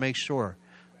homes to make sure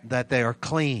that they are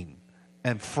clean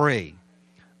and free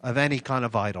of any kind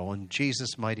of idol, in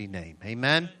Jesus' mighty name.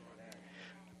 Amen.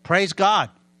 Praise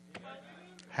God.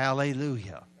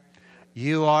 Hallelujah.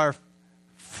 You are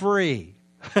free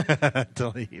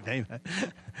to leave. Amen.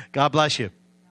 God bless you.